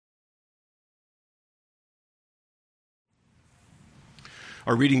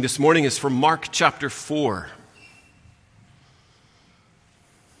Our reading this morning is from Mark chapter 4.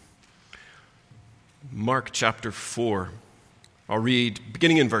 Mark chapter 4. I'll read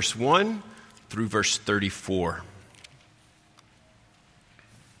beginning in verse 1 through verse 34.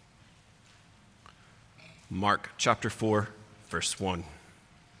 Mark chapter 4, verse 1.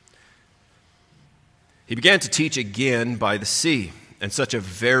 He began to teach again by the sea, and such a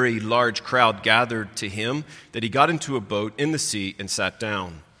very large crowd gathered to him that he got into a boat in the sea and sat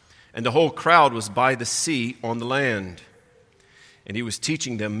down. And the whole crowd was by the sea on the land. And he was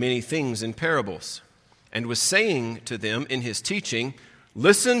teaching them many things in parables, and was saying to them in his teaching,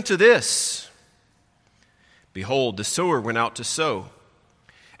 "Listen to this. Behold, the sower went out to sow.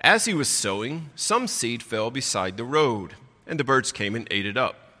 As he was sowing, some seed fell beside the road, and the birds came and ate it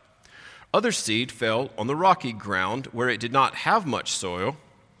up. Other seed fell on the rocky ground where it did not have much soil,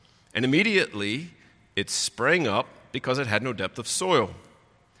 and immediately it sprang up because it had no depth of soil.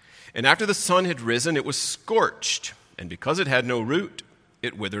 And after the sun had risen, it was scorched, and because it had no root,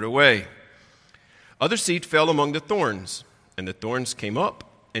 it withered away. Other seed fell among the thorns, and the thorns came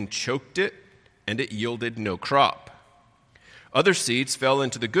up and choked it, and it yielded no crop. Other seeds fell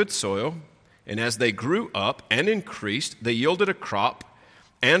into the good soil, and as they grew up and increased, they yielded a crop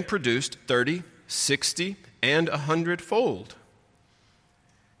and produced 30, 60, and 100-fold.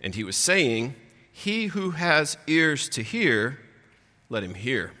 And he was saying, He who has ears to hear, let him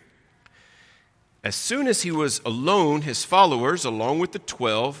hear. As soon as he was alone, his followers, along with the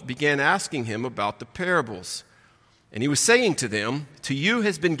 12, began asking him about the parables. And he was saying to them, To you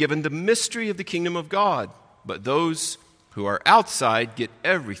has been given the mystery of the kingdom of God, but those who are outside get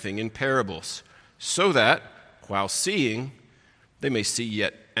everything in parables, so that, while seeing, they may see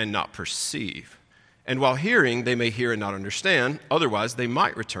yet and not perceive. And while hearing, they may hear and not understand. Otherwise, they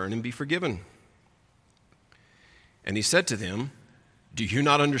might return and be forgiven. And he said to them, Do you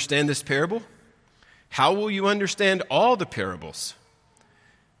not understand this parable? How will you understand all the parables?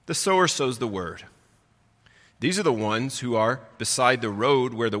 The sower sows the word. These are the ones who are beside the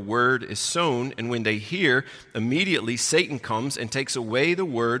road where the word is sown, and when they hear, immediately Satan comes and takes away the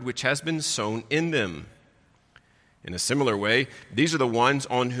word which has been sown in them. In a similar way, these are the ones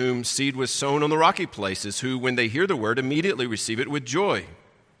on whom seed was sown on the rocky places, who, when they hear the word, immediately receive it with joy.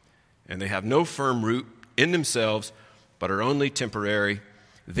 And they have no firm root in themselves, but are only temporary.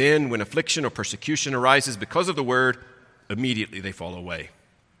 Then, when affliction or persecution arises because of the word, immediately they fall away.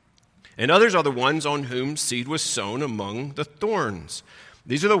 And others are the ones on whom seed was sown among the thorns.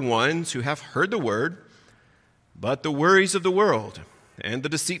 These are the ones who have heard the word, but the worries of the world and the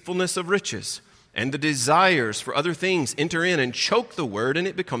deceitfulness of riches and the desires for other things enter in and choke the word, and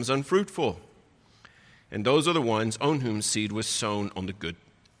it becomes unfruitful. And those are the ones on whom seed was sown on the good.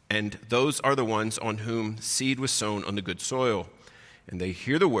 And those are the ones on whom seed was sown on the good soil. And they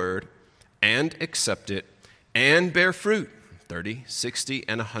hear the word and accept it and bear fruit, 30, 60,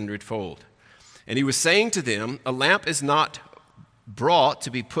 and 100-fold. And he was saying to them, A lamp is not brought to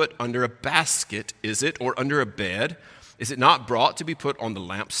be put under a basket, is it, or under a bed? Is it not brought to be put on the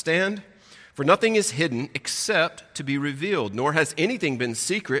lampstand? For nothing is hidden except to be revealed, nor has anything been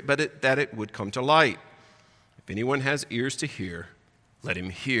secret but that it would come to light. If anyone has ears to hear, let him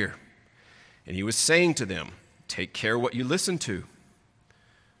hear. And he was saying to them, Take care what you listen to.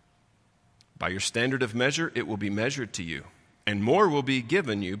 By your standard of measure, it will be measured to you, and more will be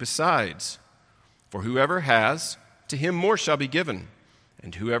given you besides. For whoever has, to him more shall be given,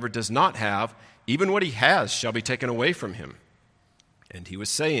 and whoever does not have, even what he has shall be taken away from him. And he was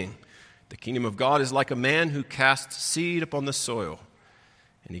saying, The kingdom of God is like a man who casts seed upon the soil.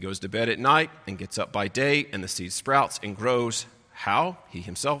 And he goes to bed at night and gets up by day, and the seed sprouts and grows. How? He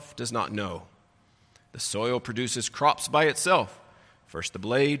himself does not know. The soil produces crops by itself, first the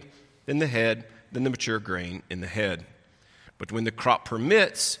blade, then the head, then the mature grain in the head. But when the crop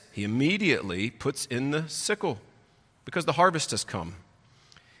permits, he immediately puts in the sickle, because the harvest has come.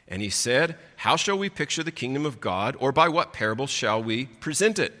 And he said, How shall we picture the kingdom of God, or by what parable shall we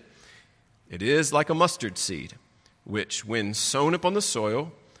present it? It is like a mustard seed, which, when sown upon the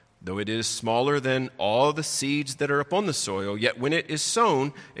soil, though it is smaller than all the seeds that are upon the soil, yet when it is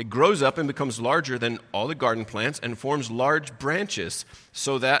sown, it grows up and becomes larger than all the garden plants and forms large branches,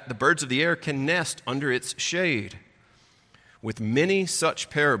 so that the birds of the air can nest under its shade. With many such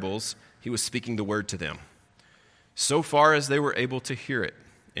parables, he was speaking the word to them, so far as they were able to hear it.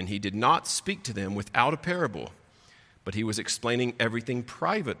 And he did not speak to them without a parable, but he was explaining everything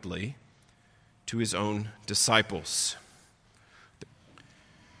privately to his own disciples.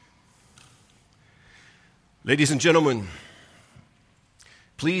 Ladies and gentlemen,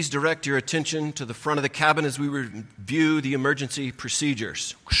 Please direct your attention to the front of the cabin as we review the emergency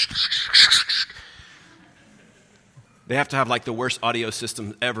procedures. They have to have like the worst audio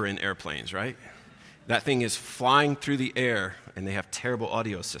system ever in airplanes, right? That thing is flying through the air, and they have terrible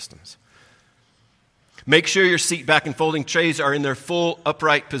audio systems. Make sure your seat back and folding trays are in their full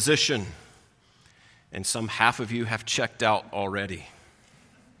upright position. And some half of you have checked out already.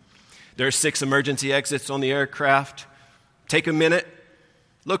 There are 6 emergency exits on the aircraft. Take a minute.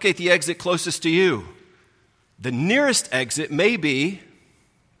 Locate the exit closest to you. The nearest exit may be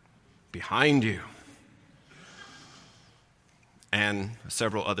behind you. And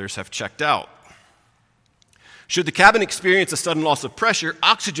several others have checked out. Should the cabin experience a sudden loss of pressure,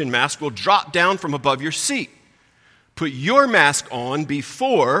 oxygen mask will drop down from above your seat. Put your mask on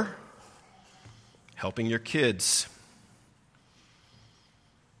before helping your kids.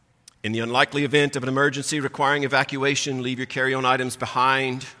 In the unlikely event of an emergency requiring evacuation, leave your carry-on items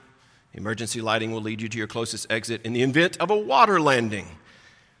behind. Emergency lighting will lead you to your closest exit. In the event of a water landing,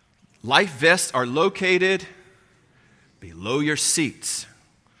 life vests are located below your seats.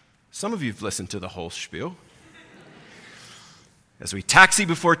 Some of you have listened to the whole spiel. As we taxi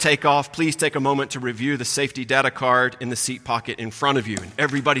before takeoff, please take a moment to review the safety data card in the seat pocket in front of you. And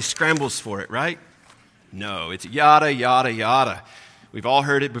everybody scrambles for it, right? No, it's yada, yada, yada. We've all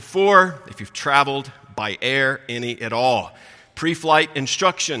heard it before if you've traveled by air any at all. Pre-flight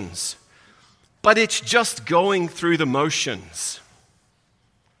instructions. But it's just going through the motions.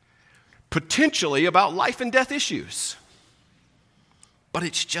 Potentially about life and death issues. But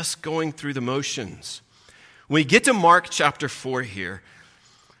it's just going through the motions. When we get to Mark chapter 4 here,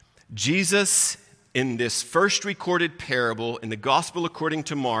 Jesus, in this first recorded parable in the Gospel according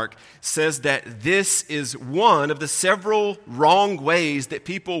to Mark, says that this is one of the several wrong ways that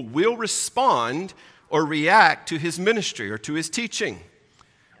people will respond or react to his ministry or to his teaching.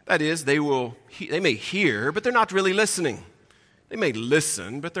 That is, they may hear, but they're not really listening. They may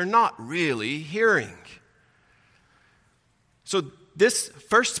listen, but they're not really hearing. So this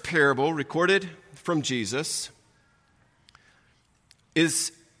first parable recorded from Jesus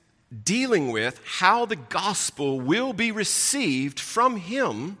is dealing with how the gospel will be received from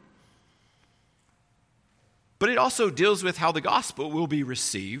him, but it also deals with how the gospel will be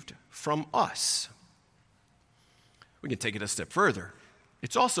received from us. We can take it a step further.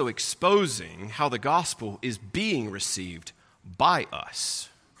 It's also exposing how the gospel is being received by us.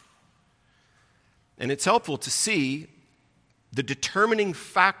 And it's helpful to see the determining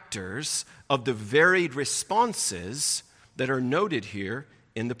factors of the varied responses that are noted here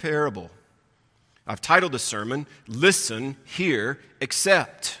in the parable. I've titled the sermon, Listen, Hear,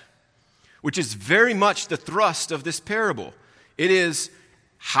 Accept, which is very much the thrust of this parable. It is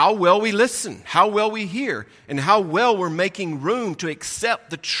how well we listen, how well we hear, and how well we're making room to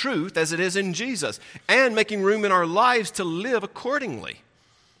accept the truth as it is in Jesus, and making room in our lives to live accordingly.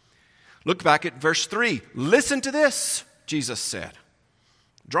 Look back at verse 3. Listen to this, Jesus said,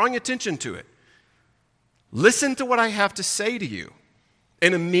 drawing attention to it. Listen to what I have to say to you.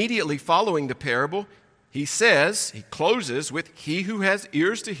 And immediately following the parable, he closes with, he who has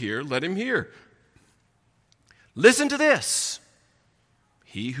ears to hear, let him hear. Listen to this.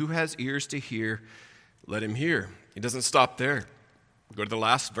 He who has ears to hear, let him hear. He doesn't stop there. We'll go to the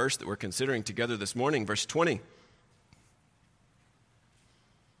last verse that we're considering together this morning, verse 20.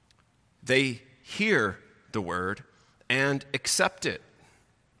 They hear the word and accept it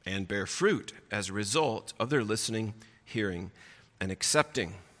and bear fruit as a result of their listening, hearing, and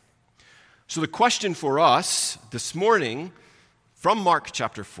accepting. So the question for us this morning from Mark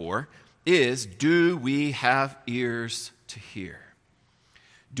chapter 4 is, do we have ears to hear?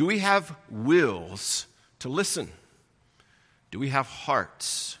 Do we have wills to listen? Do we have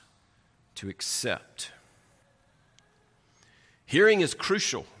hearts to accept? Hearing is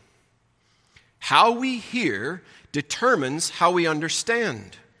crucial. How we hear determines how we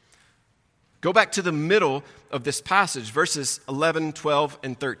understand. Go back to the middle of this passage, verses 11, 12,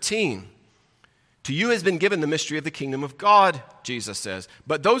 and 13. To you has been given the mystery of the kingdom of God, Jesus says.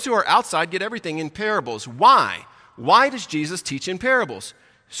 But those who are outside get everything in parables. Why? Why does Jesus teach in parables?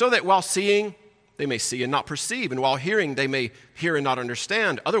 So that while seeing, they may see and not perceive. And while hearing, they may hear and not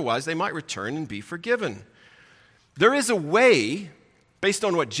understand. Otherwise, they might return and be forgiven. There is a way, based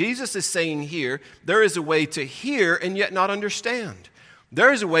on what Jesus is saying here, there is a way to hear and yet not understand.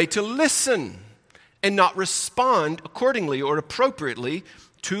 There is a way to listen and not respond accordingly or appropriately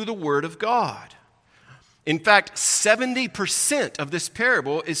to the Word of God. In fact, 70% of this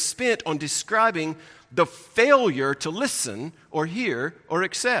parable is spent on describing the failure to listen or hear or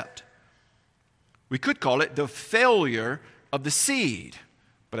accept. We could call it the failure of the seed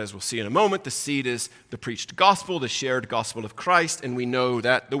But as we'll see in a moment, the seed is the preached gospel, the shared gospel of Christ, and we know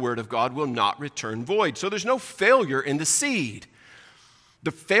that the word of God will not return void. So there's no failure in the seed.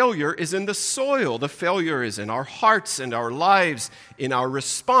 The failure is in the soil. The failure is in our hearts and our lives, in our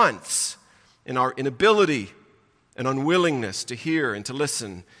response, in our inability and unwillingness to hear and to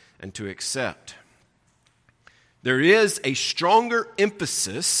listen and to accept. There is a stronger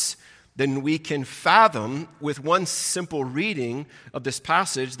emphasis than we can fathom with one simple reading of this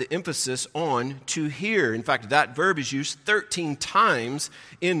passage, the emphasis on to hear. In fact, that verb is used 13 times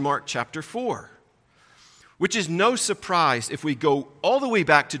in Mark chapter 4, which is no surprise if we go all the way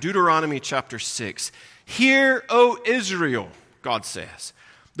back to Deuteronomy chapter 6. Hear, O Israel, God says,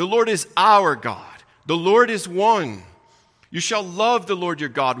 the Lord is our God. The Lord is one. You shall love the Lord your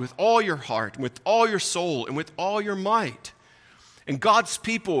God with all your heart, with all your soul, and with all your might. And God's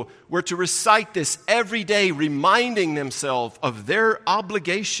people were to recite this every day, reminding themselves of their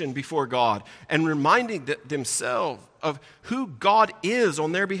obligation before God and reminding themselves of who God is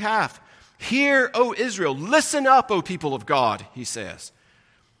on their behalf. Hear, O Israel, listen up, O people of God, he says.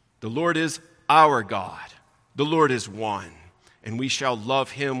 The Lord is our God. The Lord is one, and we shall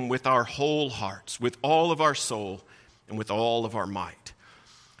love him with our whole hearts, with all of our soul, and with all of our might.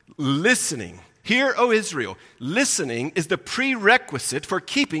 Listening. Hear, O Israel, listening is the prerequisite for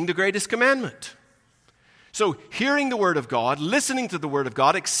keeping the greatest commandment. So hearing the word of God, listening to the word of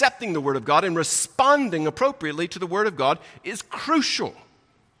God, accepting the word of God, and responding appropriately to the word of God is crucial.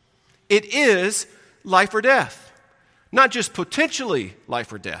 It is life or death. Not just potentially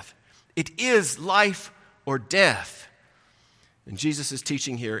life or death. It is life or death. And Jesus is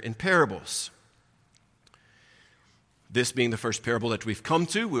teaching here in parables. This being the first parable that we've come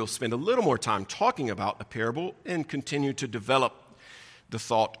to, we'll spend a little more time talking about a parable and continue to develop the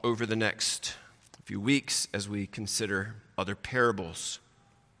thought over the next few weeks as we consider other parables.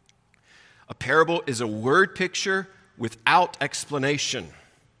 A parable is a word picture without explanation.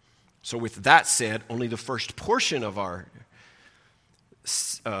 So with that said, only the first portion of our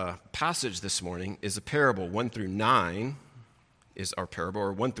passage this morning is a parable. 1 through 9 is our parable,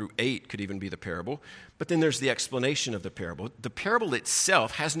 or 1 through 8 could even be the parable. But then there's the explanation of the parable. The parable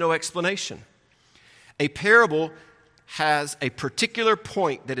itself has no explanation. A parable has a particular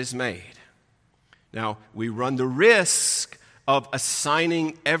point that is made. Now, we run the risk of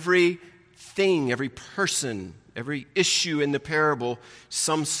assigning everything, every person, every issue in the parable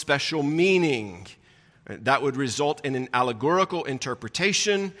some special meaning. That would result in an allegorical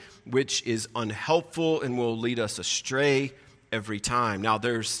interpretation, which is unhelpful and will lead us astray every time. Now,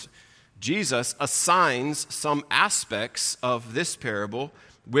 Jesus assigns some aspects of this parable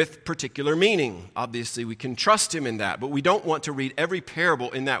with particular meaning. Obviously, we can trust him in that, but we don't want to read every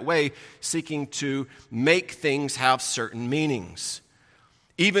parable in that way, seeking to make things have certain meanings.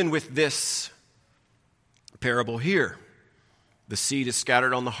 Even with this parable here, the seed is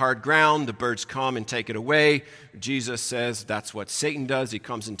scattered on the hard ground, the birds come and take it away. Jesus says that's what Satan does, he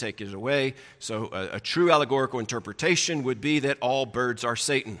comes and takes it away. So a true allegorical interpretation would be that all birds are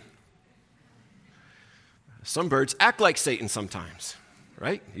Satan. Some birds act like Satan sometimes,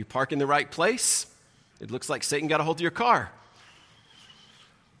 right? You park in the right place, it looks like Satan got a hold of your car.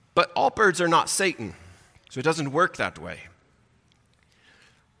 But all birds are not Satan, so it doesn't work that way.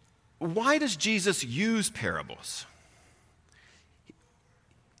 Why does Jesus use parables?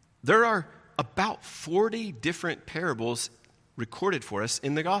 There are about 40 different parables recorded for us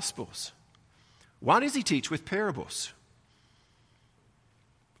in the Gospels. Why does he teach with parables?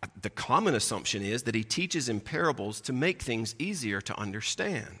 The common assumption is that he teaches in parables to make things easier to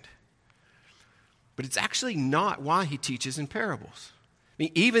understand. But it's actually not why he teaches in parables. I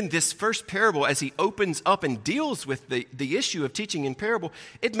mean, even this first parable, as he opens up and deals with the issue of teaching in parable,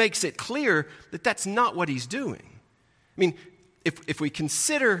 it makes it clear that that's not what he's doing. I mean, if we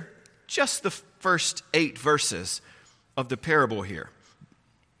consider just the first 8 verses of the parable here,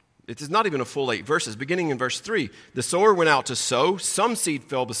 it is not even a full 8 verses. Beginning in verse 3, the sower went out to sow. Some seed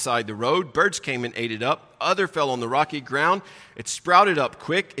fell beside the road. Birds came and ate it up. Other fell on the rocky ground. It sprouted up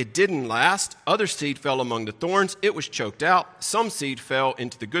quick. It didn't last. Other seed fell among the thorns. It was choked out. Some seed fell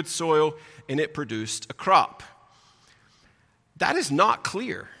into the good soil, and it produced a crop. That is not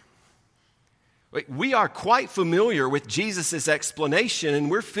clear. We are quite familiar with Jesus' explanation, and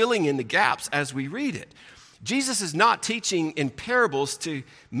we're filling in the gaps as we read it. Jesus is not teaching in parables to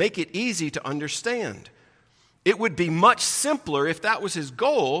make it easy to understand. It would be much simpler if that was his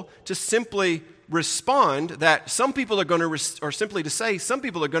goal, to simply respond that some people are going to, or simply to say, some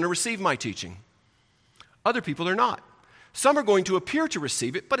people are going to receive my teaching. Other people are not. Some are going to appear to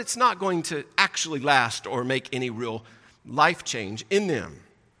receive it, but it's not going to actually last or make any real life change in them.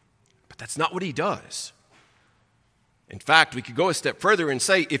 that's not what he does. In fact, we could go a step further and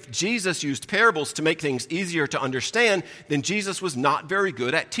say if Jesus used parables to make things easier to understand, then Jesus was not very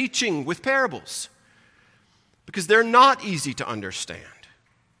good at teaching with parables, because they're not easy to understand.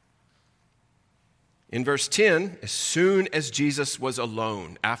 In verse 10, as soon as Jesus was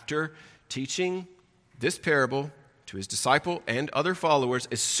alone, after teaching this parable to his disciple and other followers,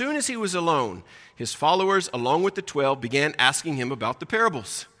 as soon as he was alone, his followers, along with the 12, began asking him about the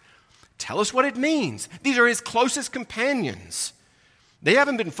parables. Tell us what it means. These are his closest companions. They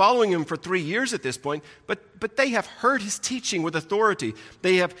haven't been following him for 3 years at this point, but they have heard his teaching with authority.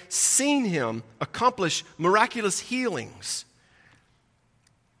 They have seen him accomplish miraculous healings.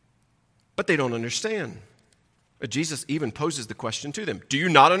 But they don't understand. Jesus even poses the question to them. Do you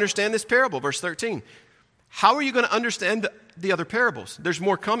not understand this parable? Verse 13. How are you going to understand the other parables? There's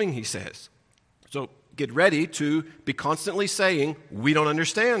more coming, he says. So get ready to be constantly saying, we don't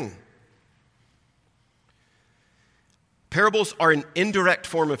understand. Parables are an indirect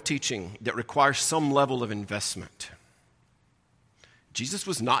form of teaching that requires some level of investment. Jesus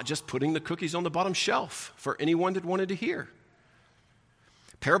was not just putting the cookies on the bottom shelf for anyone that wanted to hear.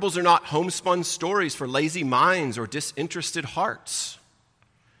 Parables are not homespun stories for lazy minds or disinterested hearts.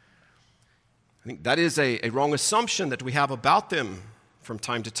 I think that is a wrong assumption that we have about them from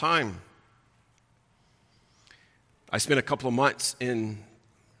time to time. I spent a couple of months in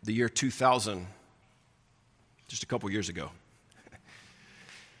the year 2000, just a couple years ago,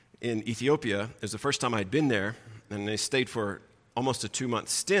 in Ethiopia. It was the first time I'd been there, and I stayed for almost a 2-month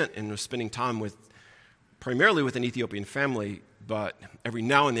stint and was spending time primarily with an Ethiopian family, but every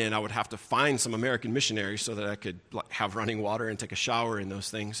now and then I would have to find some American missionaries so that I could have running water and take a shower and those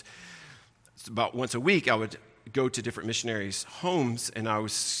things. So about once a week I would go to different missionaries' homes, and I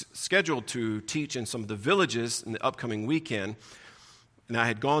was scheduled to teach in some of the villages in the upcoming weekend. And I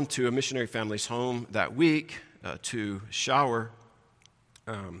had gone to a missionary family's home that week to shower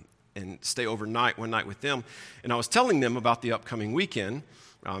and stay overnight one night with them. And I was telling them about the upcoming weekend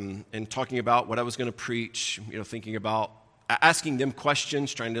and talking about what I was going to preach, thinking about asking them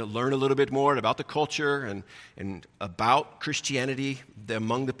questions, trying to learn a little bit more about the culture and about Christianity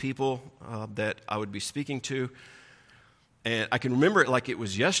among the people that I would be speaking to. And I can remember it like it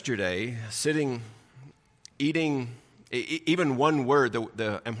was yesterday, sitting, eating, even one word,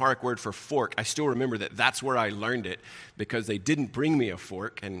 the Amharic word for fork, I still remember that's where I learned it, because they didn't bring me a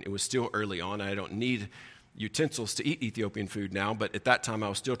fork, and it was still early on. I don't need utensils to eat Ethiopian food now, but at that time I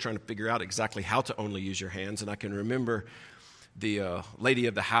was still trying to figure out exactly how to only use your hands. And I can remember the lady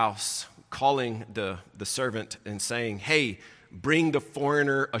of the house calling the servant and saying, hey, bring the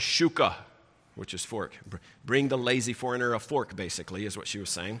foreigner a shuka, which is fork. Bring the lazy foreigner a fork, basically, is what she was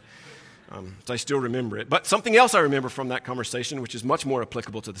saying. So I still remember it. But something else I remember from that conversation, which is much more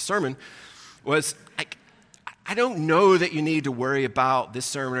applicable to the sermon, was I don't know that you need to worry about this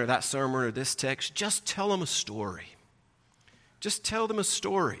sermon or this text. Just tell them a story. Just tell them a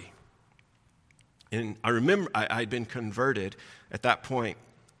story. And I remember I'd been converted at that point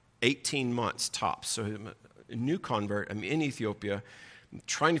 18 months tops. So I'm a new convert. I'm in Ethiopia,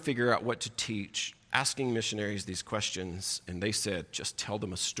 trying to figure out what to teach, asking missionaries these questions, and they said, just tell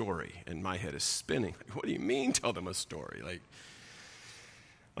them a story. And my head is spinning. What do you mean, tell them a story?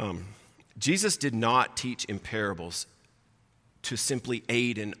 Jesus did not teach in parables to simply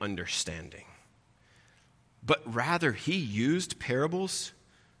aid in understanding, but rather he used parables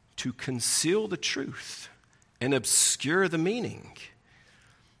to conceal the truth and obscure the meaning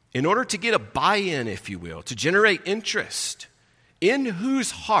in order to get a buy-in, if you will, to generate interest. In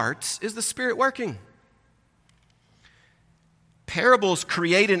whose hearts is the Spirit working? Parables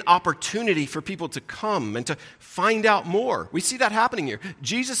create an opportunity for people to come and to find out more. We see that happening here.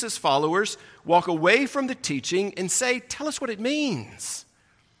 Jesus' followers walk away from the teaching and say, tell us what it means.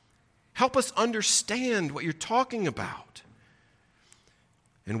 Help us understand what you're talking about.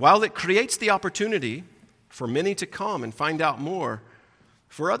 And while it creates the opportunity for many to come and find out more,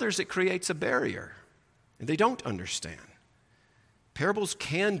 for others it creates a barrier, and they don't understand. Parables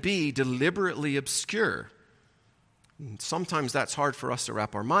can be deliberately obscure. And sometimes that's hard for us to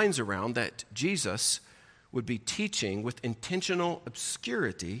wrap our minds around, that Jesus would be teaching with intentional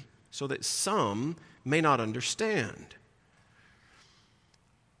obscurity so that some may not understand.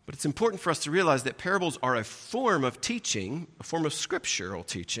 But it's important for us to realize that parables are a form of teaching, a form of scriptural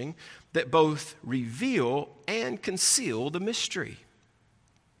teaching, that both reveal and conceal the mystery.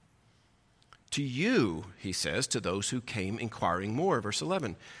 To you, he says, to those who came inquiring more, verse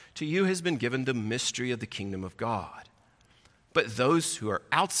 11, to you has been given the mystery of the kingdom of God. But those who are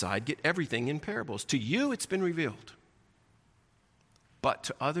outside get everything in parables. To you it's been revealed. but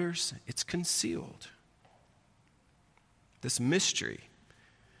to others it's concealed. This mystery,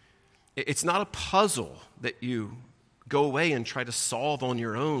 it's not a puzzle that you go away and try to solve on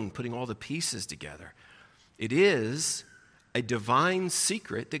your own, putting all the pieces together. It is a divine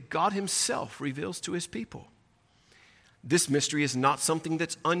secret that God himself reveals to his people. This mystery is not something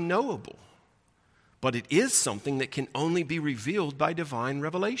that's unknowable, but it is something that can only be revealed by divine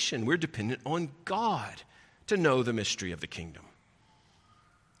revelation. We're dependent on God to know the mystery of the kingdom.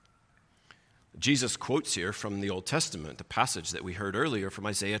 Jesus quotes here from the Old Testament, the passage that we heard earlier from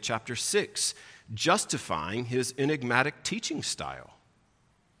Isaiah chapter 6, justifying his enigmatic teaching style.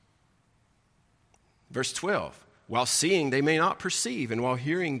 Verse 12, while seeing they may not perceive, and while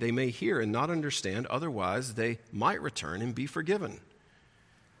hearing they may hear and not understand, otherwise they might return and be forgiven.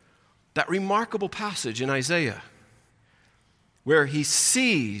 That remarkable passage in Isaiah where he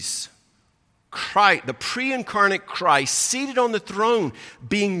sees Christ, the pre-incarnate Christ, seated on the throne,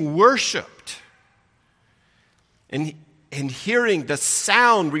 being worshiped, and hearing the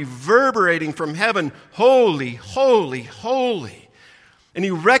sound reverberating from heaven, holy, holy, holy. And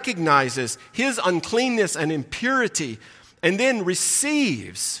he recognizes his uncleanness and impurity, and then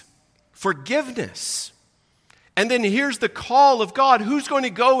receives forgiveness. And then hears the call of God, who's going to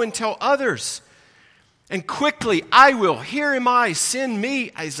go and tell others? And quickly, I will, here am I, send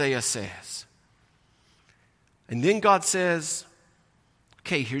me, Isaiah says. And then God says,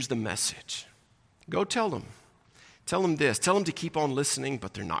 okay, here's the message. Go tell them. Tell them this. Tell them to keep on listening,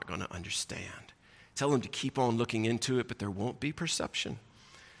 but they're not going to understand. Tell them to keep on looking into it, but there won't be perception.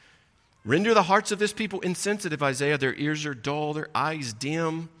 Render the hearts of this people insensitive, Isaiah. Their ears are dull, their eyes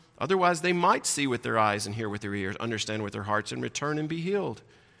dim. Otherwise, they might see with their eyes and hear with their ears, understand with their hearts, and return and be healed.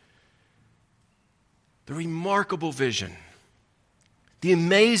 The remarkable vision, the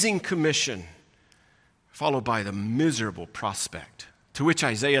amazing commission, followed by the miserable prospect, to which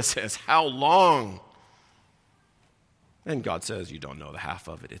Isaiah says, how long? And God says, you don't know the half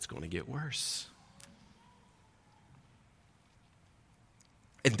of it. It's going to get worse.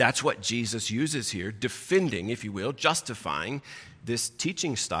 And that's what Jesus uses here, defending, if you will, justifying this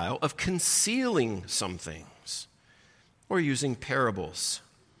teaching style of concealing some things or using parables.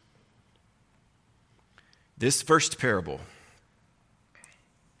 This first parable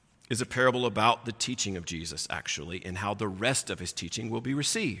is a parable about the teaching of Jesus, actually, and how the rest of his teaching will be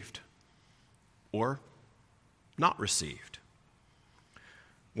received or not received.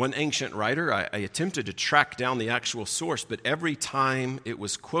 One ancient writer, I attempted to track down the actual source, but every time it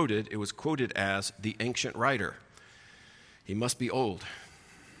was quoted as the ancient writer. He must be old.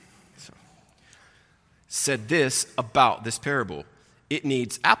 Said this about this parable: it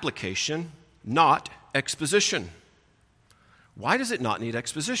needs application, not exposition. Why does it not need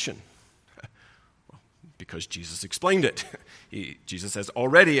exposition? Well, because Jesus explained it. Jesus has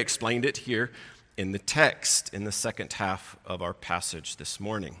already explained it here in the text, in the second half of our passage this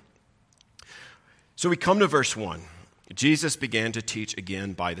morning. So we come to verse 1. Jesus began to teach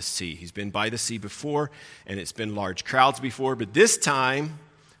again by the sea. He's been by the sea before, and it's been large crowds before, but this time,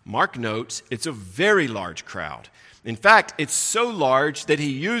 Mark notes, it's a very large crowd. In fact, it's so large that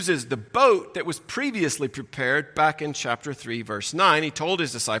he uses the boat that was previously prepared back in chapter 3, verse 9. He told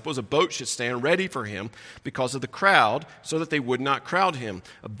his disciples a boat should stand ready for him because of the crowd, so that they would not crowd him.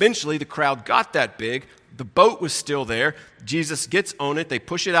 Eventually, the crowd got that big. The boat was still there. Jesus gets on it. They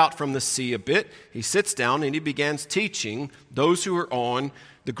push it out from the sea a bit. He sits down and he begins teaching those who are on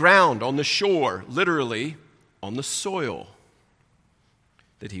the ground, on the shore, literally on the soil,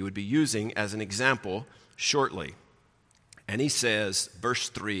 that he would be using as an example shortly. And he says, verse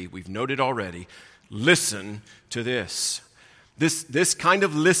 3, we've noted already, listen to this. This kind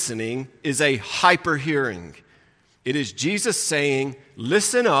of listening is a hyper hearing. It is Jesus saying,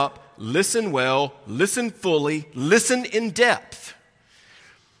 listen up, listen well, listen fully, listen in depth.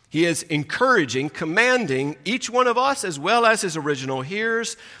 He is encouraging, commanding each one of us, as well as his original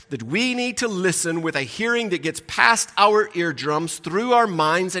hearers, that we need to listen with a hearing that gets past our eardrums, through our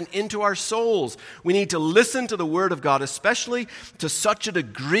minds, and into our souls. We need to listen to the Word of God, especially to such a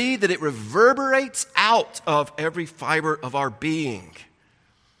degree that it reverberates out of every fiber of our being.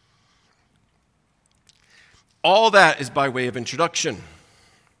 All that is by way of introduction.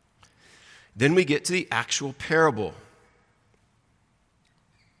 Then we get to the actual parable.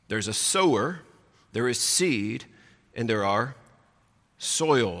 There's a sower, there is seed, and there are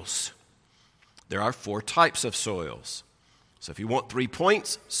soils. There are 4 types of soils. So if you want 3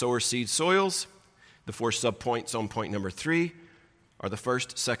 points, sower, seed, soils, the 4 subpoints on point number 3 are the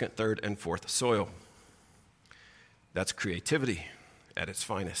first, second, third, and fourth soil. That's creativity at its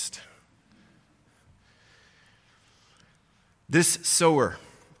finest. This sower,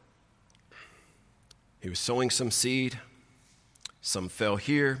 he was sowing some seed. Some fell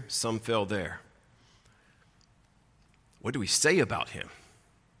here, some fell there. What do we say about him?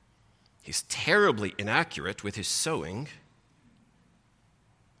 He's terribly inaccurate with his sowing.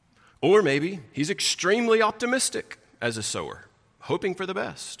 Or maybe he's extremely optimistic as a sower, hoping for the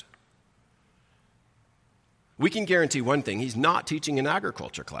best. We can guarantee one thing: he's not teaching an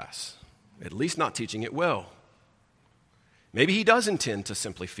agriculture class, at least not teaching it well. Maybe he does intend to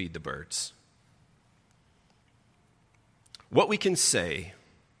simply feed the birds. What we can say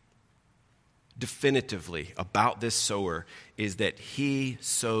definitively about this sower is that he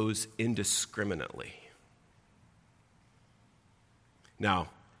sows indiscriminately. Now,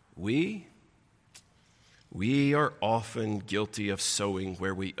 we are often guilty of sowing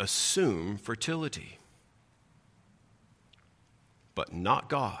where we assume fertility, but not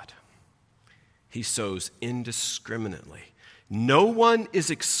God. He sows indiscriminately. No one is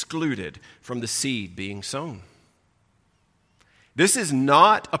excluded from the seed being sown. This is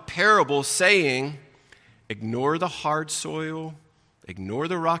not a parable saying, ignore the hard soil, ignore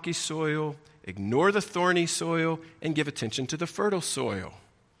the rocky soil, ignore the thorny soil, and give attention to the fertile soil.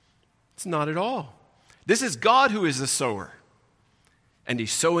 It's not at all. This is God who is the sower, and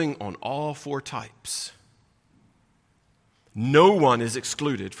he's sowing on all four types. No one is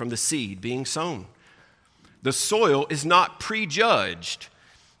excluded from the seed being sown. The soil is not prejudged.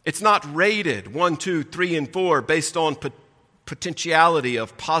 It's not rated 1, 2, 3, and 4 based on potentiality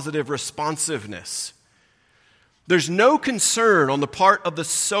of positive responsiveness. There's no concern on the part of the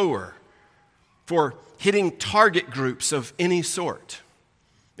sower for hitting target groups of any sort.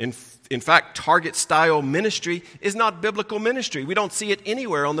 In fact, target-style ministry is not biblical ministry. We don't see it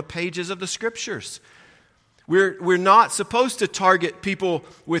anywhere on the pages of the Scriptures. We're not supposed to target people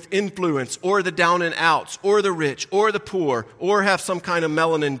with influence or the down and outs or the rich or the poor or have some kind of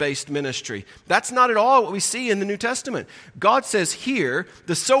melanin-based ministry. That's not at all what we see in the New Testament. God says here,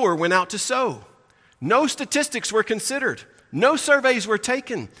 the sower went out to sow. No statistics were considered. No surveys were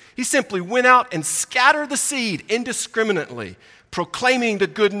taken. He simply went out and scattered the seed indiscriminately, proclaiming the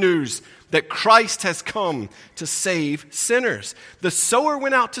good news that Christ has come to save sinners. The sower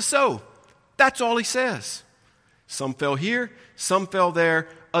went out to sow. That's all he says. Some fell here, some fell there,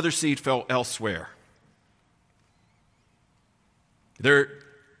 other seed fell elsewhere. There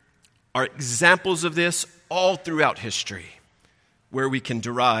are examples of this all throughout history where we can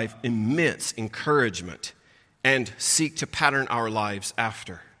derive immense encouragement and seek to pattern our lives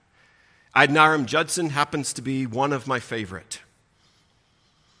after. Adoniram Judson happens to be one of my favorite.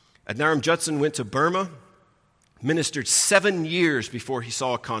 Adoniram Judson went to Burma, ministered 7 years before he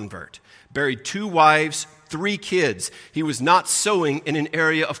saw a convert, buried 2 wives, 3 kids. He was not sowing in an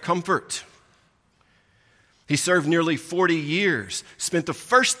area of comfort. He served nearly 40 years, spent the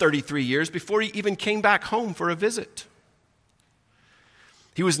first 33 years before he even came back home for a visit.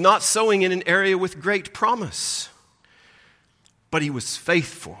 He was not sowing in an area with great promise, but he was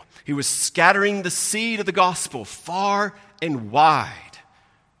faithful. He was scattering the seed of the gospel far and wide.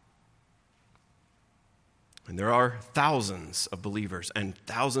 And there are thousands of believers and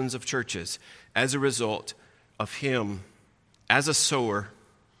thousands of churches as a result of him, as a sower,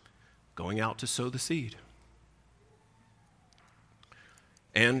 going out to sow the seed.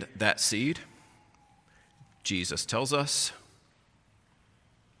 And that seed, Jesus tells us,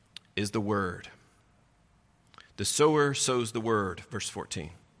 is the word. The sower sows the word, verse 14.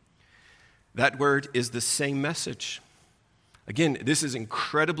 That word is the same message. Again, this is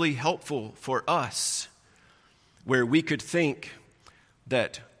incredibly helpful for us, where we could think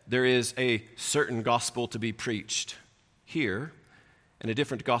that there is a certain gospel to be preached here and a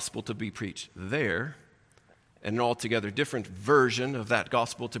different gospel to be preached there, and an altogether different version of that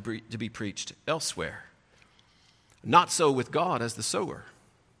gospel to be preached elsewhere. Not so with God as the sower.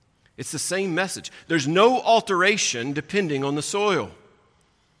 It's the same message. There's no alteration depending on the soil.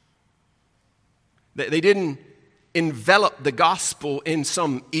 They didn't envelop the gospel in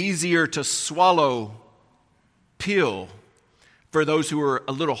some easier to swallow pill for those who are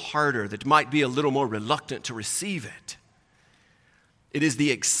a little harder, that might be a little more reluctant to receive it. It is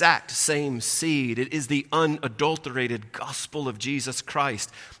the exact same seed. It is the unadulterated gospel of Jesus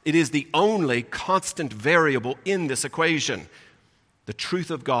Christ. It is the only constant variable in this equation. The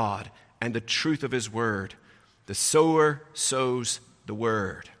truth of God and the truth of his word. The sower sows the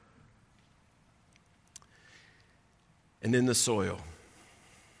word. And then the soil,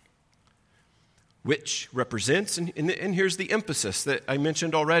 which represents, and here's the emphasis that I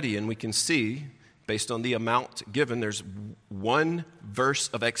mentioned already, and we can see, based on the amount given, there's one verse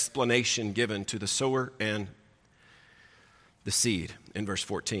of explanation given to the sower and the seed in verse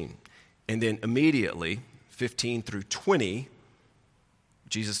 14. And then immediately, 15 through 20,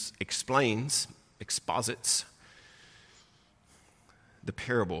 Jesus exposits the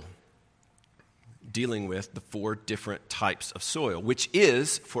parable dealing with the 4 different types of soil, which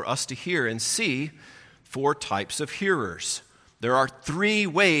is for us to hear and see 4 types of hearers. There are 3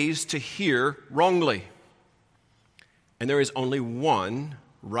 ways to hear wrongly, and there is only one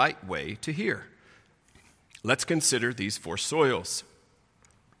right way to hear. Let's consider these 4 soils.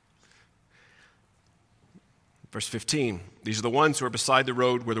 Verse 15, these are the ones who are beside the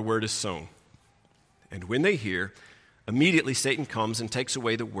road where the word is sown. And when they hear, immediately Satan comes and takes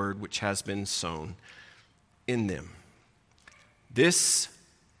away the word which has been sown in them. This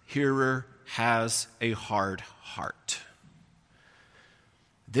hearer has a hard heart.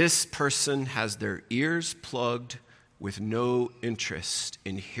 This person has their ears plugged with no interest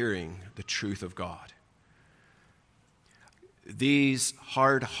in hearing the truth of God. These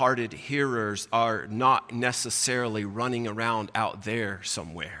hard-hearted hearers are not necessarily running around out there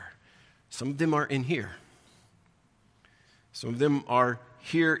somewhere. Some of them are in here. Some of them are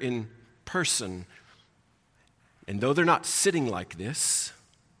here in person. And though they're not sitting like this,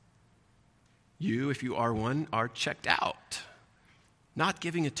 you, if you are one, are checked out. Not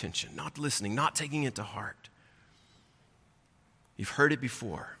giving attention, not listening, not taking it to heart. You've heard it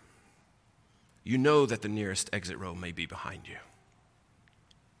before. You know that the nearest exit row may be behind you.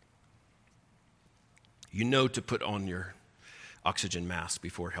 You know to put on your oxygen mask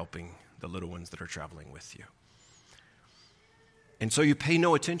before helping the little ones that are traveling with you. And so you pay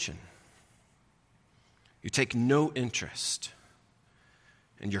no attention. You take no interest.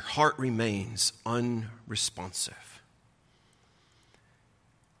 And your heart remains unresponsive.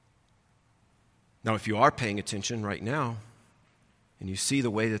 Now, if you are paying attention right now, and you see the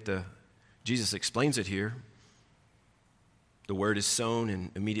way that Jesus explains it here, the word is sown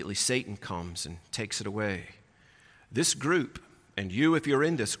and immediately Satan comes and takes it away. This group, and you if you're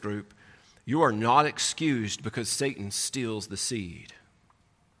in this group, you are not excused because Satan steals the seed.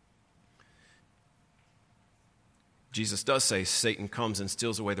 Jesus does say Satan comes and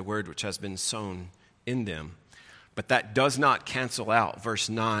steals away the word which has been sown in them. But that does not cancel out verse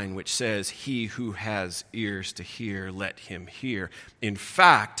 9, which says, he who has ears to hear, let him hear. In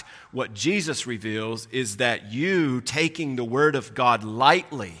fact, what Jesus reveals is that you taking the word of God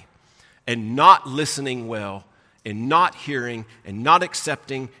lightly and not listening well and not hearing and not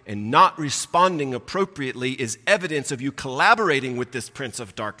accepting and not responding appropriately is evidence of you collaborating with this prince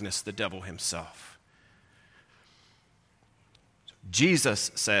of darkness, the devil himself.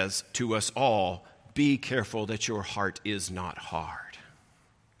 Jesus says to us all, be careful that your heart is not hard.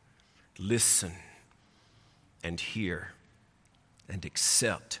 Listen and hear and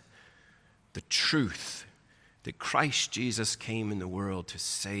accept the truth that Christ Jesus came in the world to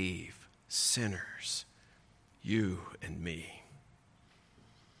save sinners, you and me.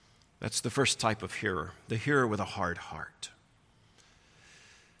 That's the first type of hearer, the hearer with a hard heart.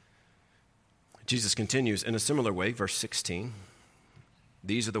 Jesus continues in a similar way, verse 16.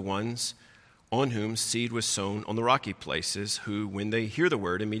 These are the ones on whom seed was sown on the rocky places, who, when they hear the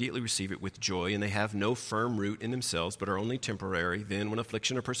word, immediately receive it with joy, and they have no firm root in themselves, but are only temporary. Then, when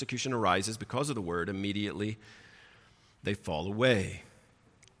affliction or persecution arises because of the word, immediately they fall away.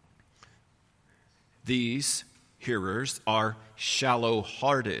 These hearers are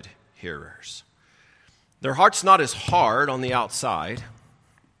shallow-hearted hearers. Their heart's not as hard on the outside,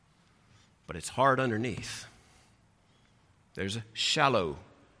 but it's hard underneath. There's a shallow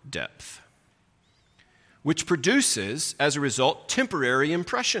depth, which produces, as a result, temporary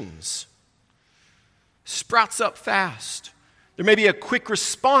impressions. Sprouts up fast. There may be a quick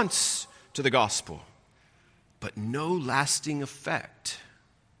response to the gospel, but no lasting effect.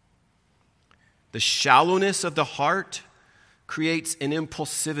 The shallowness of the heart creates an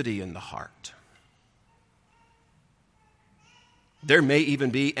impulsivity in the heart. There may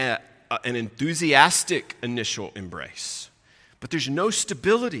even be an enthusiastic initial embrace, but there's no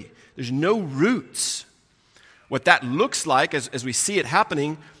stability. There's no roots. What that looks like, as we see it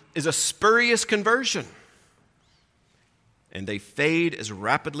happening, is a spurious conversion. And they fade as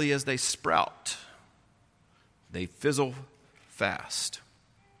rapidly as they sprout. They fizzle fast.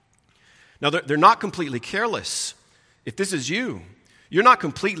 Now, they're not completely careless. If this is you, you're not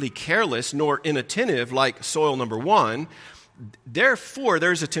completely careless nor inattentive like soil number 1. Therefore,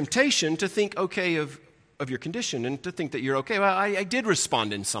 there's a temptation to think okay of your condition and to think that you're okay. Well, I did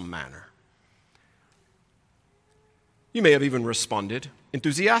respond in some manner. You may have even responded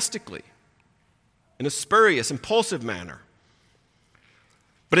enthusiastically, in a spurious, impulsive manner.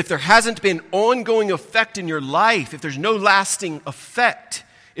 But if there hasn't been ongoing effect in your life, if there's no lasting effect,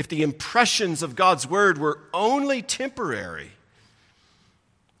 if the impressions of God's word were only temporary,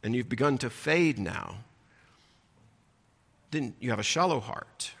 and you've begun to fade now, then you have a shallow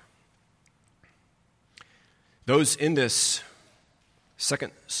heart. Those in this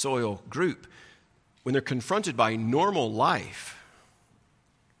second soil group, when they're confronted by normal life,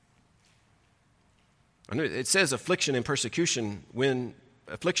 I know it says affliction and persecution, when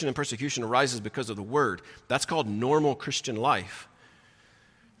affliction and persecution arises because of the word, that's called normal Christian life.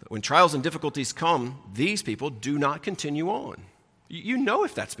 When trials and difficulties come, these people do not continue on. You know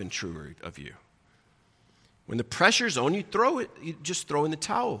if that's been true of you. When the pressure's on, you just throw in the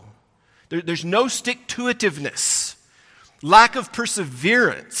towel. There's no stick-to-itiveness. Lack of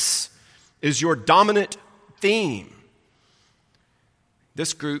perseverance is your dominant theme.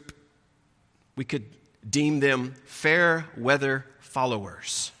 This group, we could deem them fair weather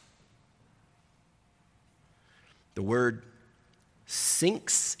followers. The word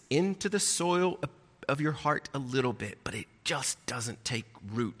sinks into the soil of your heart a little bit, but it just doesn't take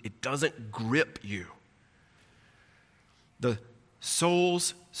root. It doesn't grip you. The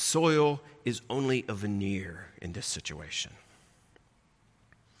soul's soil is only a veneer in this situation.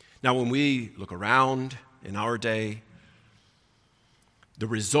 Now, when we look around in our day, the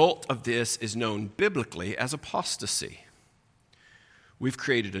result of this is known biblically as apostasy. We've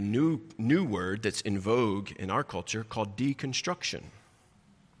created a new word that's in vogue in our culture called deconstruction.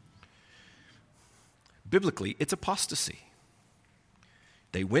 Biblically, it's apostasy.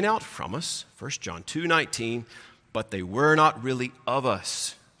 They went out from us, 1 John 2:19, but they were not really of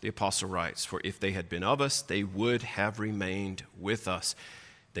us, the apostle writes. For if they had been of us, they would have remained with us.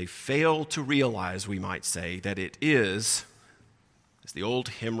 They failed to realize, we might say, that it is, as the old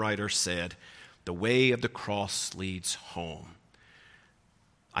hymn writer said, the way of the cross leads home.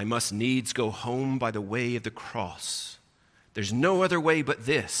 I must needs go home by the way of the cross. There's no other way but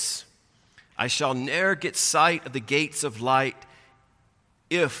this. I shall ne'er get sight of the gates of light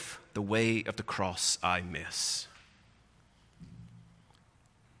if the way of the cross I miss.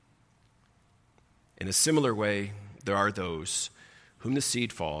 In a similar way, there are those whom the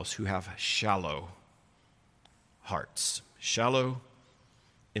seed falls who have shallow hearts, shallow,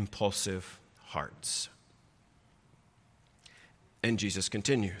 impulsive hearts. And Jesus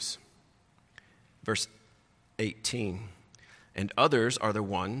continues. Verse 18, and others are the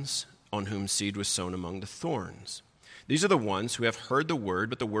ones on whom seed was sown among the thorns. These are the ones who have heard the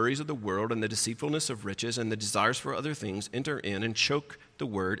word, but the worries of the world and the deceitfulness of riches and the desires for other things enter in and choke the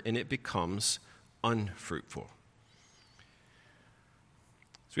word, and it becomes unfruitful.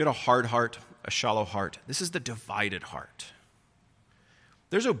 So we had a hard heart, a shallow heart. This is the divided heart.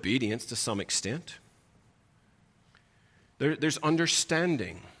 There's obedience to some extent. There's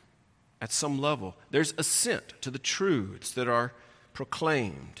understanding at some level. There's assent to the truths that are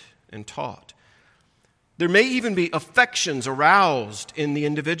proclaimed and taught. There may even be affections aroused in the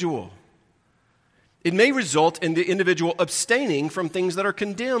individual. It may result in the individual abstaining from things that are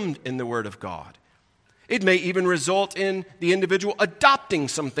condemned in the Word of God. It may even result in the individual adopting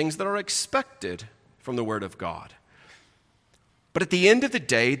some things that are expected from the Word of God. But at the end of the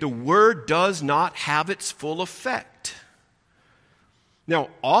day, the Word does not have its full effect. Now,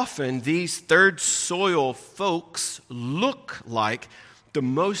 often these third soil folks look like the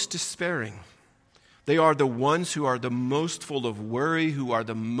most despairing. They are the ones who are the most full of worry, who are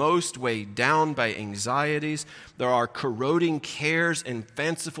the most weighed down by anxieties. There are corroding cares and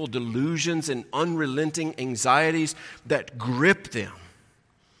fanciful delusions and unrelenting anxieties that grip them.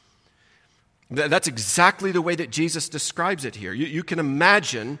 That's exactly the way that Jesus describes it here. You can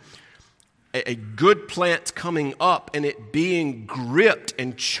imagine a good plant coming up and it being gripped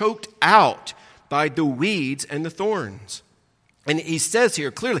and choked out by the weeds and the thorns. And he says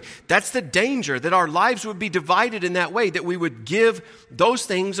here clearly, that's the danger, that our lives would be divided in that way, that we would give those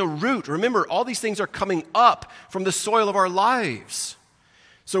things a root. Remember, all these things are coming up from the soil of our lives.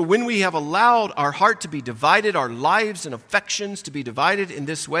 So when we have allowed our heart to be divided, our lives and affections to be divided in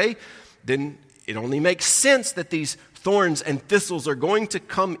this way, then it only makes sense that these thorns and thistles are going to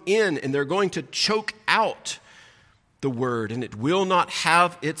come in and they're going to choke out the word, and it will not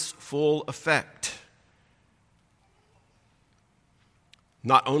have its full effect.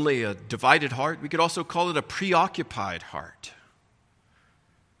 Not only a divided heart, we could also call it a preoccupied heart.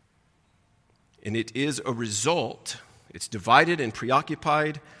 And it is a result, it's divided and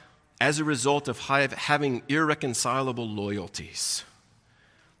preoccupied as a result of having irreconcilable loyalties.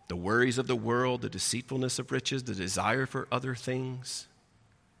 The worries of the world, the deceitfulness of riches, the desire for other things.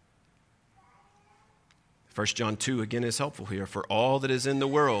 1 John 2 again is helpful here. For all that is in the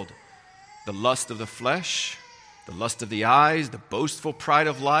world, the lust of the flesh, the lust of the eyes, the boastful pride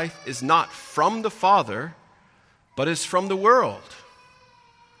of life is not from the Father, but is from the world.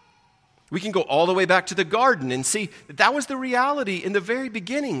 We can go all the way back to the garden and see that was the reality in the very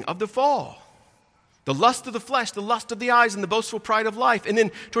beginning of the fall. The lust of the flesh, the lust of the eyes, and the boastful pride of life. And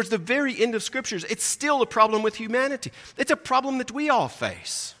then towards the very end of Scriptures, it's still a problem with humanity. It's a problem that we all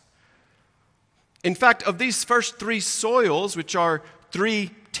face. In fact, of these first three soils, which are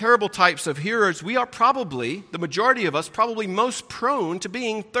three terrible types of hearers, we are probably, the majority of us, probably most prone to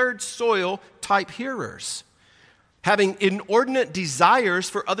being third soil type hearers. Having inordinate desires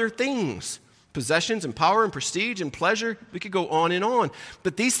for other things. Possessions and power and prestige and pleasure, we could go on and on.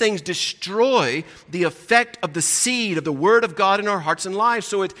 But these things destroy the effect of the seed of the Word of God in our hearts and lives.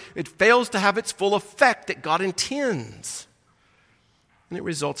 So it fails to have its full effect that God intends. And it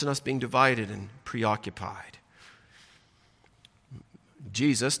results in us being divided and preoccupied.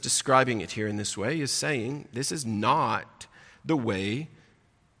 Jesus, describing it here in this way, is saying this is not the way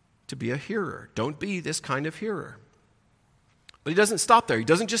to be a hearer. Don't be this kind of hearer. But he doesn't stop there. He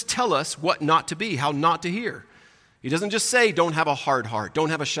doesn't just tell us what not to be, how not to hear. He doesn't just say, don't have a hard heart,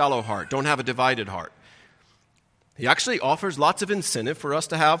 don't have a shallow heart, don't have a divided heart. He actually offers lots of incentive for us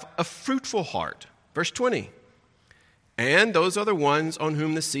to have a fruitful heart. Verse 20, and those are the ones on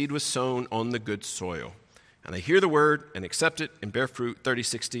whom the seed was sown on the good soil. And they hear the word and accept it and bear fruit 30,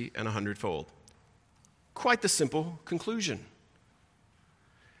 60, and 100-fold. Quite the simple conclusion.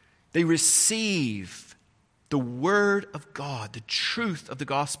 They receive the Word of God, the truth of the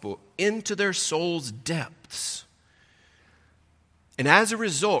gospel, into their soul's depths. And as a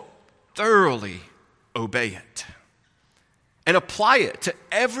result, thoroughly obey it. And apply it to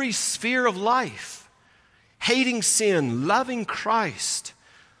every sphere of life. Hating sin, loving Christ.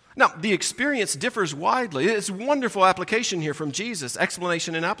 Now, the experience differs widely. It's a wonderful application here from Jesus,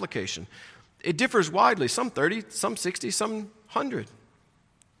 explanation and application. It differs widely, some 30, some 60, some 100.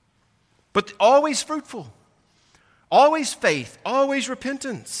 But always fruitful. Always faith, always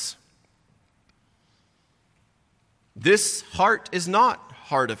repentance. This heart is not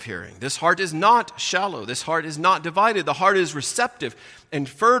hard of hearing. This heart is not shallow. This heart is not divided. The heart is receptive and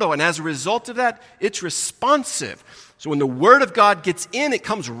fertile, and as a result of that, it's responsive. So when the Word of God gets in, it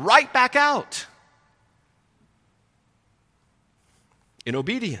comes right back out in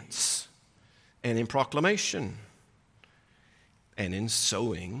obedience and in proclamation and in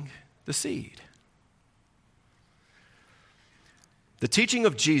sowing the seed. The teaching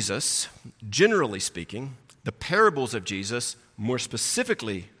of Jesus, generally speaking, the parables of Jesus, more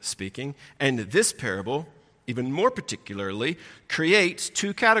specifically speaking, and this parable, even more particularly, creates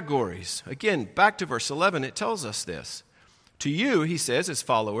two categories. Again, back to verse 11, it tells us this. To you, he says, as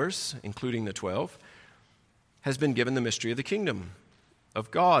followers, including the 12, has been given the mystery of the kingdom of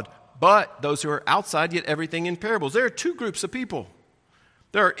God. But those who are outside get everything in parables. There are two groups of people.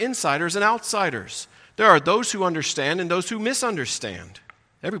 There are insiders and outsiders. There are those who understand and those who misunderstand.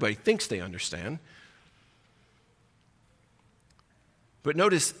 Everybody thinks they understand. But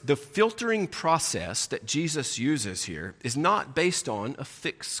notice the filtering process that Jesus uses here is not based on a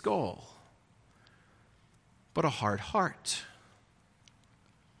thick skull, but a hard heart.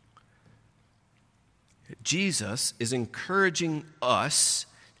 Jesus is encouraging us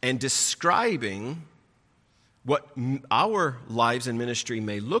and describing what our lives and ministry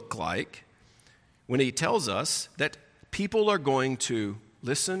may look like when he tells us that people are going to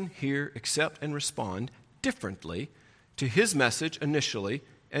listen, hear, accept, and respond differently to his message initially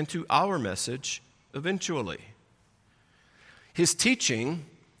and to our message eventually. His teaching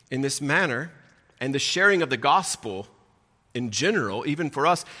in this manner and the sharing of the gospel in general, even for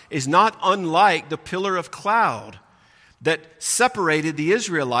us, is not unlike the pillar of cloud that separated the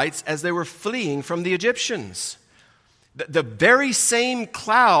Israelites as they were fleeing from the Egyptians. The very same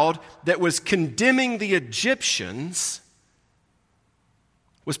cloud that was condemning the Egyptians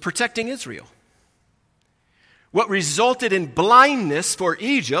was protecting Israel. What resulted in blindness for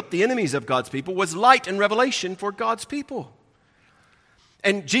Egypt, the enemies of God's people, was light and revelation for God's people.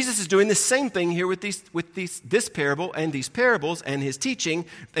 And Jesus is doing the same thing here with this parable and these parables, and his teaching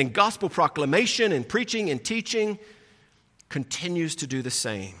and gospel proclamation and preaching and teaching continues to do the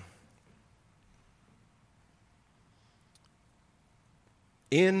same.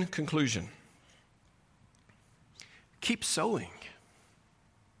 In conclusion, keep sowing.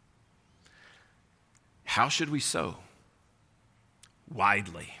 How should we sow?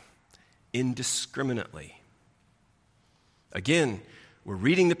 Widely, indiscriminately. Again, we're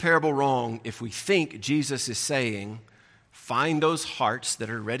reading the parable wrong if we think Jesus is saying, find those hearts that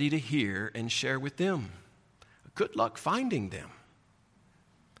are ready to hear and share with them. good luck finding them.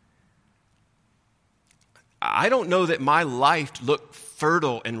 I don't know that my life looked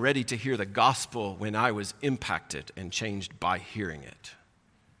fertile and ready to hear the gospel when I was impacted and changed by hearing it.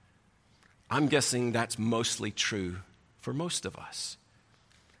 I'm guessing that's mostly true for most of us.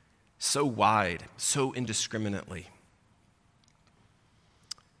 So wide, so indiscriminately.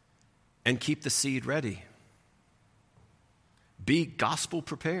 And keep the seed ready. Be gospel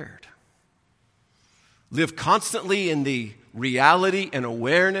prepared. Live constantly in the reality and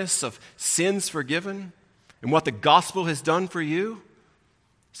awareness of sins forgiven and what the gospel has done for you,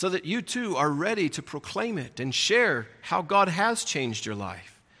 so that you too are ready to proclaim it and share how God has changed your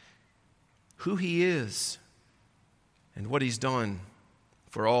life, who He is, and what He's done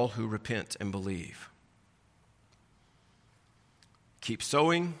for all who repent and believe. Keep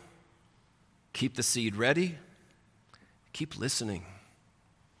sowing, keep the seed ready, keep listening.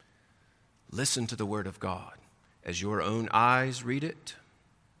 Listen to the Word of God as your own eyes read it.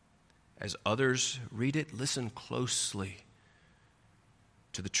 As others read it, listen closely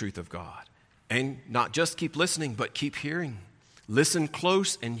to the truth of God. And not just keep listening, but keep hearing. Listen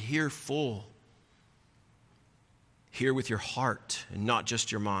close and hear full. Hear with your heart and not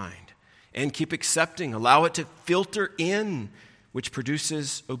just your mind. And keep accepting. Allow it to filter in, which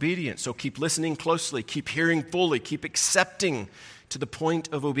produces obedience. So keep listening closely, keep hearing fully, keep accepting to the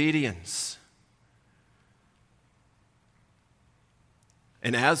point of obedience.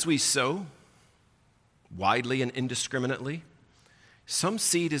 And as we sow, widely and indiscriminately, some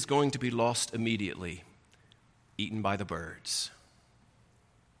seed is going to be lost immediately, eaten by the birds.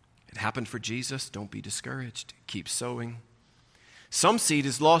 It happened for Jesus. Don't be discouraged. Keep sowing. Some seed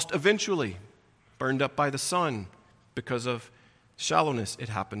is lost eventually, burned up by the sun because of shallowness. It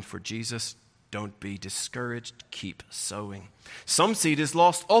happened for Jesus. Don't be discouraged. Keep sowing. Some seed is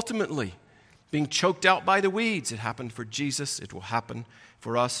lost ultimately, being choked out by the weeds. It happened for Jesus. It will happen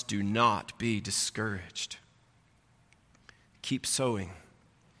for us. Do not be discouraged. Keep sowing.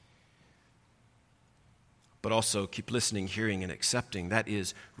 But also keep listening, hearing, and accepting. That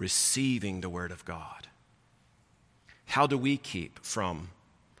is receiving the Word of God. How do we keep from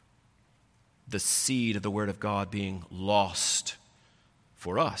the seed of the Word of God being lost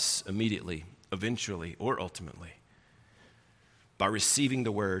for us immediately, eventually, or ultimately? By receiving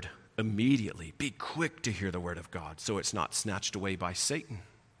the Word immediately. Be quick to hear the Word of God so it's not snatched away by Satan.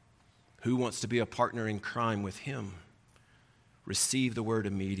 Who wants to be a partner in crime with him? Receive the Word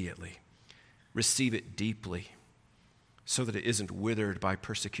immediately. Receive it deeply so that it isn't withered by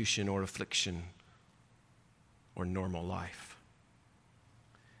persecution or affliction or normal life.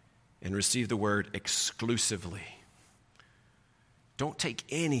 And receive the Word exclusively. Don't take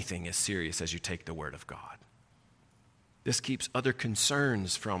anything as serious as you take the Word of God. This keeps other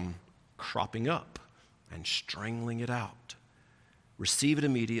concerns from cropping up and strangling it out. Receive it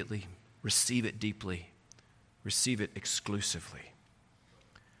immediately. Receive it deeply. Receive it exclusively.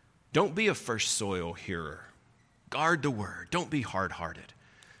 Don't be a first soil hearer. Guard the Word. Don't be hard-hearted.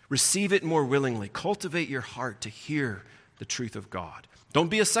 Receive it more willingly. Cultivate your heart to hear the truth of God.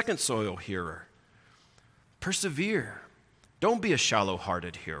 Don't be a second soil hearer. Persevere. Don't be a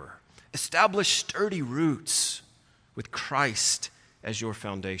shallow-hearted hearer. Establish sturdy roots with Christ as your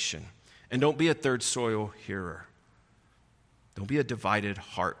foundation. And don't be a third soil hearer. Don't be a divided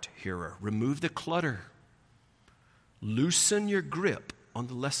heart hearer. Remove the clutter. Loosen your grip on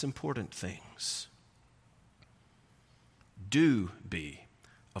the less important things. Do be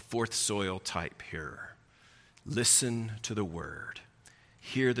a fourth soil type hearer. Listen to the Word.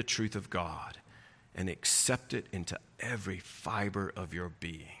 Hear the truth of God and accept it into every fiber of your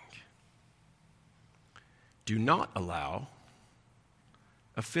being. Do not allow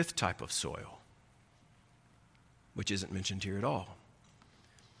a fifth type of soil, which isn't mentioned here at all,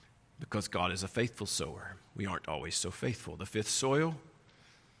 because God is a faithful sower. We aren't always so faithful. The fifth soil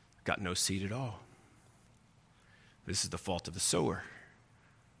got no seed at all. This is the fault of the sower,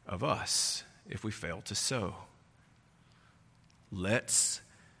 of us, if we fail to sow. Let's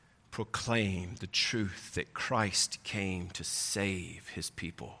proclaim the truth that Christ came to save his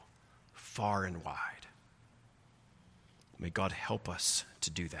people far and wide. May God help us to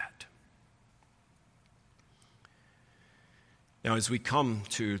do that. Now, as we come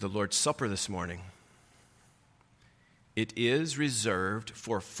to the Lord's Supper this morning, it is reserved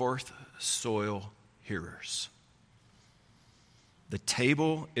for fourth soil hearers. The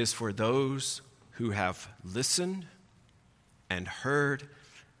table is for those who have listened and heard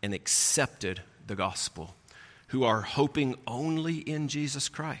and accepted the gospel, who are hoping only in Jesus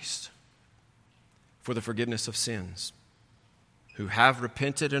Christ for the forgiveness of sins, who have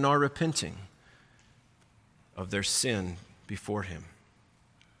repented and are repenting of their sin before him.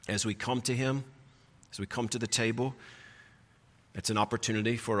 As we come to him, as we come to the table, it's an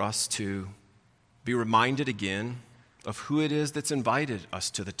opportunity for us to be reminded again of who it is that's invited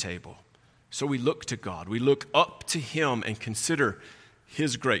us to the table. So we look to God. We look up to him and consider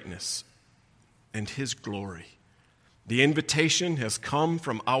his greatness and his glory. The invitation has come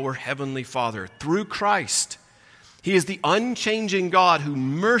from our Heavenly Father through Christ. He is the unchanging God who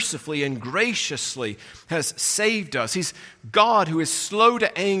mercifully and graciously has saved us. He's God who is slow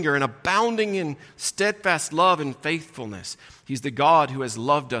to anger and abounding in steadfast love and faithfulness. He's the God who has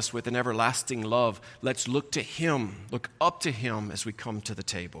loved us with an everlasting love. Let's look to him, look up to him as we come to the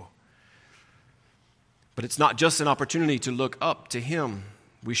table. But it's not just an opportunity to look up to him.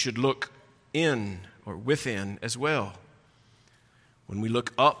 We should look in or within as well. When we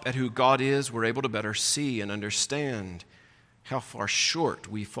look up at who God is, we're able to better see and understand how far short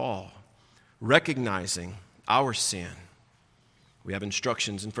we fall, recognizing our sin. We have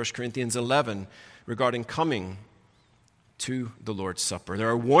instructions in 1 Corinthians 11 regarding coming to the Lord's Supper. There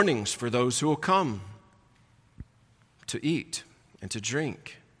are warnings for those who will come to eat and to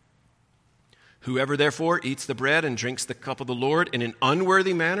drink. Whoever therefore eats the bread and drinks the cup of the Lord in an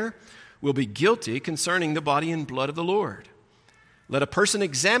unworthy manner will be guilty concerning the body and blood of the Lord. Let a person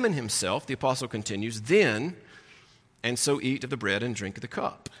examine himself, the apostle continues, then, and so eat of the bread and drink of the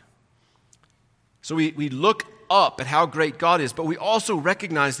cup. So we look up at how great God is, but we also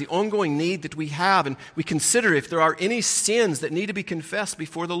recognize the ongoing need that we have, and we consider if there are any sins that need to be confessed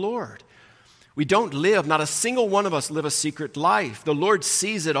before the Lord. We don't live, not a single one of us live a secret life. The Lord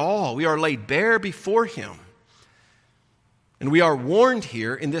sees it all. We are laid bare before him. And we are warned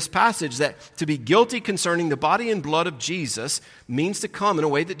here in this passage that to be guilty concerning the body and blood of Jesus means to come in a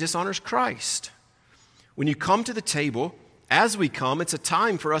way that dishonors Christ. When you come to the table, as we come, it's a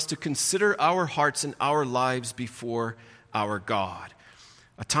time for us to consider our hearts and our lives before our God.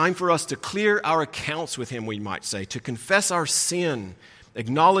 A time for us to clear our accounts with him, we might say, to confess our sin,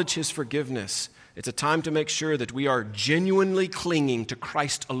 acknowledge his forgiveness. It's a time to make sure that we are genuinely clinging to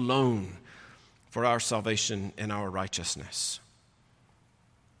Christ alone for our salvation and our righteousness.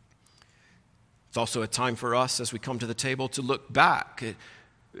 It's also a time for us, as we come to the table, to look back. It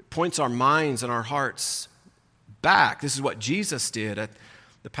points our minds and our hearts back. This is what Jesus did at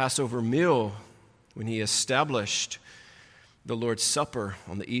the Passover meal when he established the Lord's Supper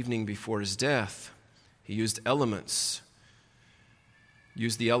on the evening before his death. He used the elements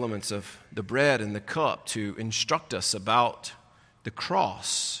of the bread and the cup to instruct us about the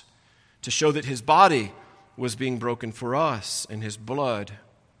cross, to show that his body was being broken for us and his blood,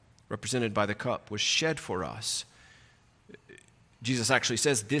 represented by the cup, was shed for us. Jesus actually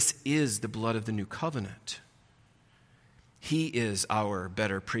says, this is the blood of the new covenant. He is our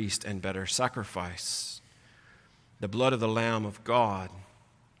better priest and better sacrifice. The blood of the Lamb of God,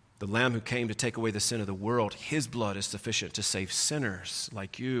 the Lamb who came to take away the sin of the world, his blood is sufficient to save sinners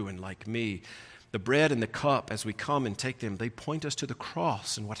like you and like me. The bread and the cup, as we come and take them, they point us to the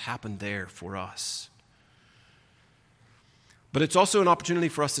cross and what happened there for us. But it's also an opportunity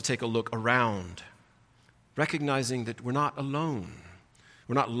for us to take a look around, recognizing that we're not alone.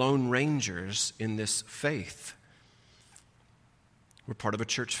 We're not lone rangers in this faith. We're part of a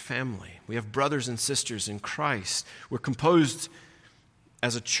church family. We have brothers and sisters in Christ. We're composed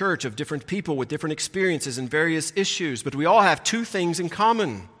as a church of different people with different experiences and various issues, but we all have two things in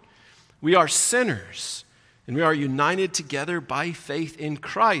common. We are sinners, and we are united together by faith in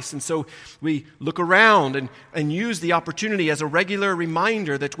Christ. And so we look around and use the opportunity as a regular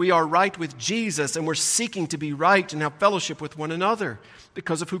reminder that we are right with Jesus, and we're seeking to be right and have fellowship with one another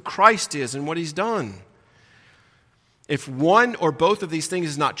because of who Christ is and what he's done. If one or both of these things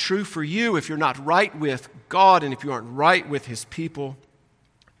is not true for you, if you're not right with God and if you aren't right with his people,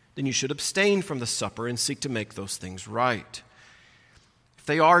 then you should abstain from the supper and seek to make those things right. If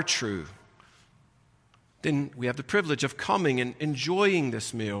they are true, then we have the privilege of coming and enjoying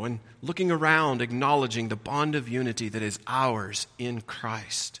this meal and looking around, acknowledging the bond of unity that is ours in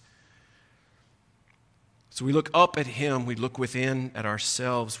Christ. So we look up at him, we look within at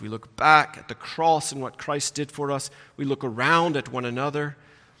ourselves, we look back at the cross and what Christ did for us, we look around at one another,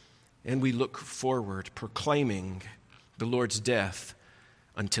 and we look forward, proclaiming the Lord's death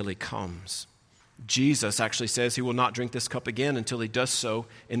until he comes. Jesus actually says he will not drink this cup again until he does so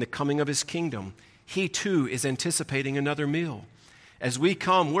in the coming of his kingdom. He too is anticipating another meal. As we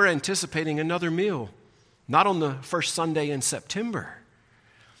come, we're anticipating another meal, not on the first Sunday in September,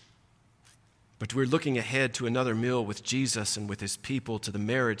 but we're looking ahead to another meal with Jesus and with his people, to the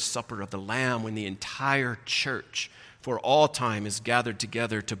marriage supper of the Lamb, when the entire church for all time is gathered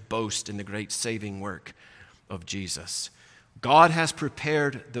together to boast in the great saving work of Jesus. God has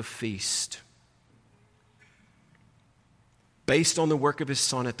prepared the feast based on the work of his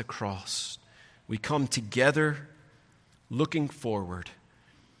Son at the cross. We come together looking forward.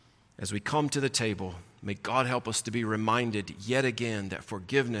 As we come to the table, may God help us to be reminded yet again that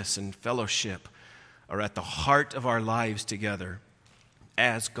forgiveness and fellowship are at the heart of our lives together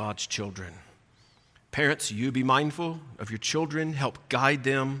as God's children. Parents, you be mindful of your children. Help guide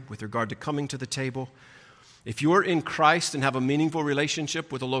them with regard to coming to the table. If you're in Christ and have a meaningful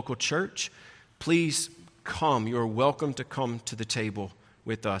relationship with a local church, please come. You are welcome to come to the table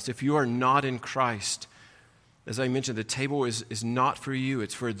with us. If you are not in Christ, as I mentioned, the table is not for you.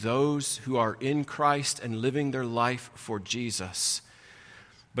 It's for those who are in Christ and living their life for Jesus.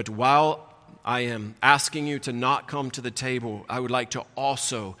 But while I am asking you to not come to the table, I would like to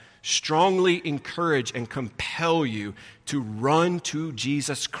also strongly encourage and compel you to run to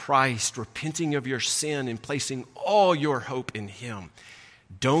Jesus Christ, repenting of your sin and placing all your hope in him.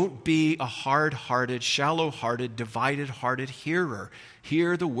 Don't be a hard-hearted, shallow-hearted, divided-hearted hearer.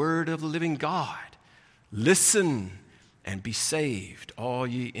 Hear the word of the living God. Listen and be saved, all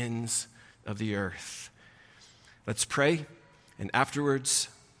ye ends of the earth. Let's pray, and afterwards,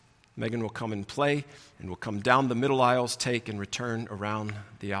 Megan will come and play, and we'll come down the middle aisles, take and return around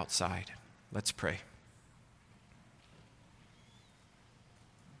the outside. Let's pray.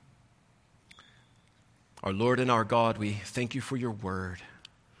 Our Lord and our God, we thank you for your word,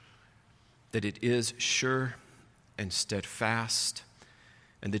 that it is sure and steadfast,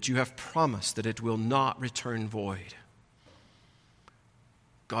 and that you have promised that it will not return void.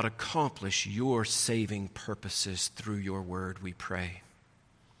 God, accomplish your saving purposes through your word, we pray.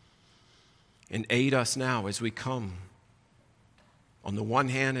 And aid us now as we come, on the one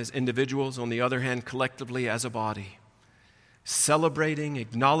hand as individuals, on the other hand collectively as a body, celebrating,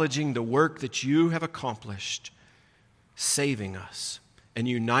 acknowledging the work that you have accomplished, saving us and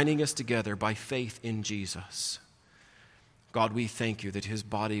uniting us together by faith in Jesus. God, we thank you that his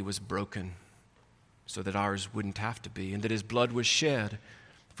body was broken so that ours wouldn't have to be, and that his blood was shed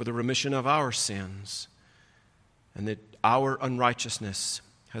for the remission of our sins, and that our unrighteousness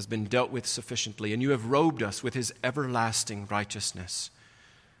has been dealt with sufficiently, and you have robed us with his everlasting righteousness.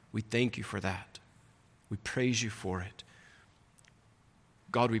 We thank you for that. We praise you for it.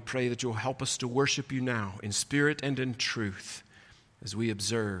 God, we pray that you'll help us to worship you now in spirit and in truth as we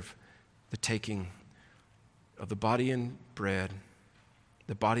observe the taking of the body and bread,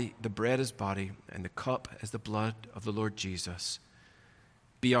 the bread as body, and the cup as the blood of the Lord Jesus.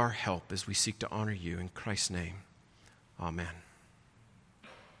 Be our help as we seek to honor you. In Christ's name, amen.